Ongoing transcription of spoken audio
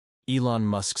Elon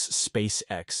Musk's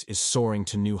SpaceX is soaring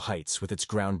to new heights with its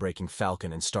groundbreaking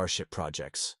Falcon and Starship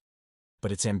projects.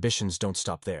 But its ambitions don't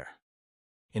stop there.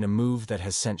 In a move that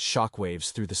has sent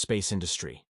shockwaves through the space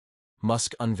industry,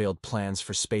 Musk unveiled plans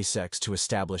for SpaceX to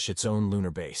establish its own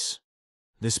lunar base.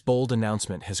 This bold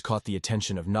announcement has caught the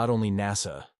attention of not only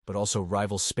NASA, but also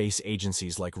rival space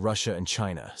agencies like Russia and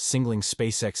China, signaling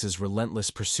SpaceX's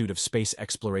relentless pursuit of space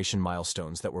exploration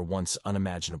milestones that were once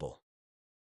unimaginable.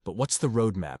 But what's the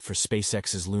roadmap for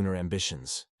SpaceX's lunar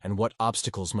ambitions, and what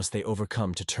obstacles must they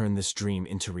overcome to turn this dream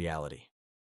into reality?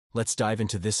 Let's dive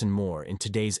into this and more in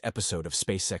today's episode of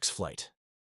SpaceX Flight.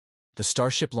 The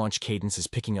Starship launch cadence is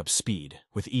picking up speed,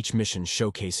 with each mission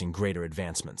showcasing greater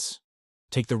advancements.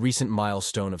 Take the recent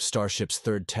milestone of Starship's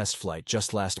third test flight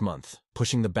just last month,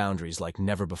 pushing the boundaries like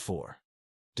never before.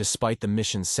 Despite the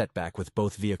mission's setback with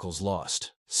both vehicles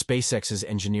lost, SpaceX's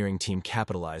engineering team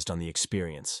capitalized on the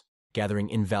experience, gathering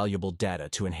invaluable data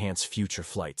to enhance future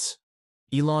flights.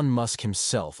 Elon Musk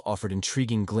himself offered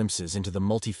intriguing glimpses into the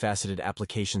multifaceted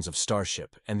applications of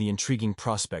Starship and the intriguing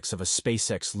prospects of a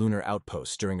SpaceX lunar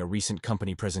outpost during a recent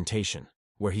company presentation,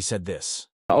 where he said this.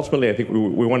 Ultimately, I think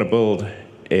we want to build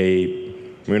a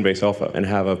Moonbase Alpha and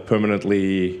have a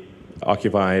permanently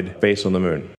occupied base on the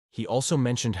moon. He also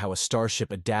mentioned how a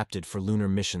Starship adapted for lunar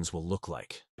missions will look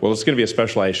like. Well, it's going to be a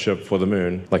specialized ship for the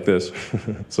moon, like this.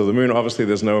 So the moon, obviously,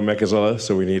 there's no mechazilla,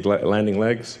 so we need landing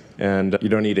legs, and you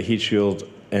don't need a heat shield,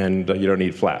 and you don't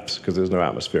need flaps, because there's no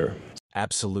atmosphere.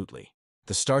 Absolutely.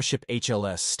 The Starship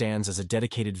HLS stands as a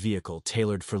dedicated vehicle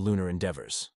tailored for lunar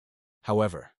endeavors.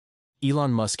 However,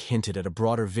 Elon Musk hinted at a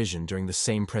broader vision during the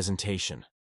same presentation,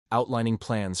 outlining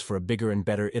plans for a bigger and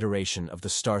better iteration of the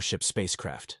Starship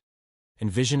spacecraft.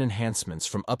 Envision enhancements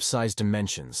from upsized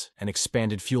dimensions and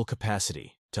expanded fuel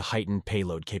capacity to heightened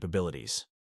payload capabilities,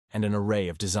 and an array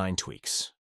of design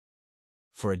tweaks.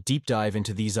 For a deep dive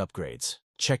into these upgrades,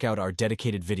 check out our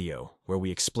dedicated video where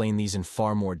we explain these in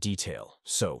far more detail.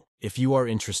 So, if you are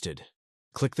interested,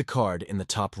 click the card in the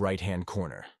top right-hand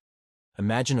corner.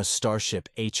 Imagine a Starship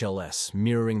HLS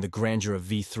mirroring the grandeur of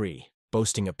V3,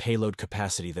 boasting a payload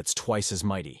capacity that's twice as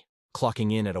mighty,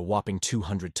 clocking in at a whopping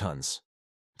 200 tons.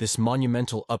 This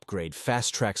monumental upgrade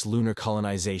fast-tracks lunar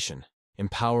colonization,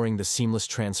 empowering the seamless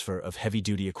transfer of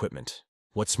heavy-duty equipment.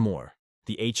 What's more,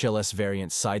 the HLS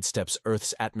variant sidesteps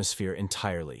Earth's atmosphere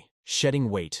entirely, shedding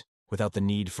weight without the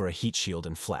need for a heat shield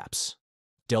and flaps.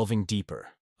 Delving deeper,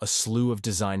 a slew of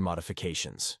design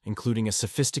modifications, including a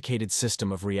sophisticated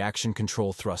system of reaction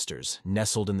control thrusters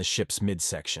nestled in the ship's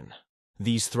midsection.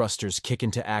 These thrusters kick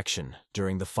into action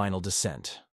during the final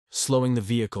descent, slowing the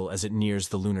vehicle as it nears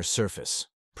the lunar surface,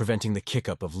 preventing the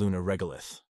kick-up of lunar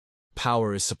regolith.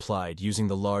 Power is supplied using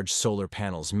the large solar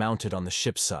panels mounted on the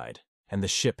ship's side, and the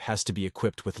ship has to be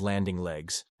equipped with landing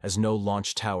legs, as no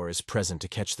launch tower is present to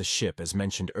catch the ship as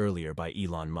mentioned earlier by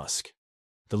Elon Musk.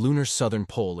 The lunar southern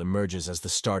pole emerges as the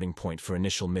starting point for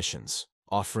initial missions,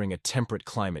 offering a temperate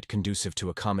climate conducive to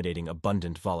accommodating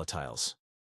abundant volatiles.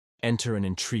 Enter an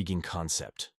intriguing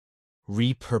concept: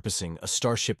 repurposing a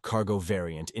Starship cargo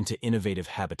variant into innovative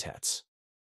habitats.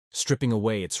 Stripping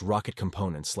away its rocket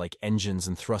components like engines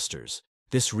and thrusters,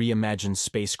 this reimagined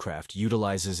spacecraft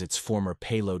utilizes its former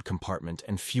payload compartment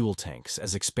and fuel tanks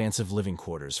as expansive living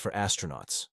quarters for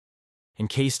astronauts.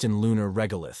 Encased in lunar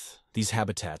regolith, these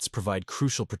habitats provide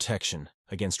crucial protection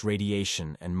against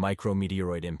radiation and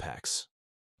micrometeoroid impacts.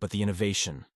 But the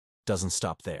innovation doesn't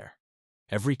stop there.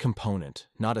 Every component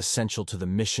not essential to the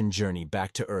mission journey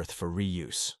back to Earth for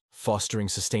reuse, fostering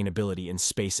sustainability in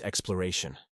space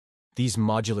exploration. These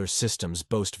modular systems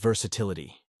boast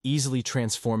versatility, easily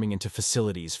transforming into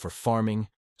facilities for farming,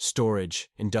 storage,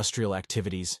 industrial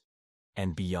activities,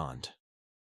 and beyond.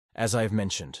 As I've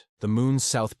mentioned, the moon's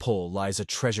south pole lies a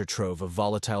treasure trove of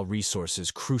volatile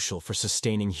resources crucial for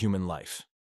sustaining human life.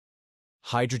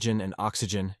 Hydrogen and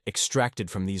oxygen extracted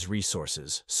from these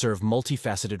resources serve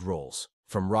multifaceted roles,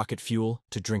 from rocket fuel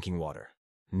to drinking water.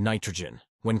 Nitrogen,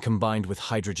 when combined with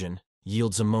hydrogen,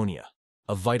 yields ammonia,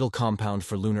 a vital compound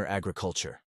for lunar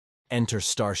agriculture. Enter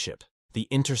Starship, the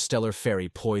interstellar ferry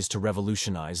poised to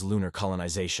revolutionize lunar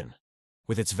colonization.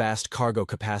 With its vast cargo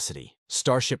capacity,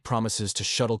 Starship promises to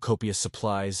shuttle copious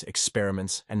supplies,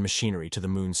 experiments, and machinery to the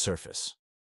moon's surface.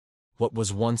 What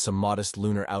was once a modest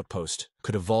lunar outpost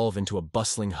could evolve into a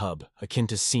bustling hub akin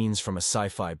to scenes from a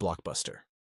sci-fi blockbuster.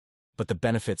 But the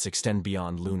benefits extend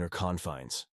beyond lunar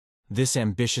confines. This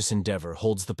ambitious endeavor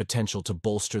holds the potential to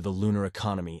bolster the lunar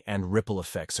economy and ripple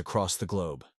effects across the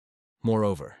globe.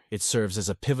 Moreover, it serves as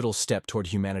a pivotal step toward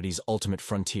humanity's ultimate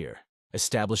frontier,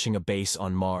 establishing a base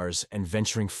on Mars and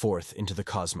venturing forth into the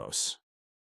cosmos.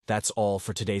 That's all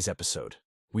for today's episode.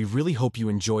 We really hope you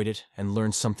enjoyed it and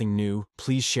learned something new.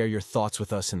 Please share your thoughts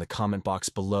with us in the comment box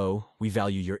below. We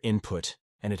value your input,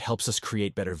 and it helps us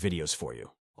create better videos for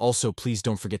you. Also, please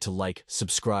don't forget to like,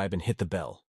 subscribe, and hit the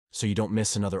bell so you don't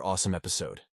miss another awesome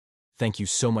episode. Thank you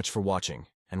so much for watching,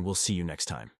 and we'll see you next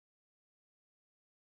time.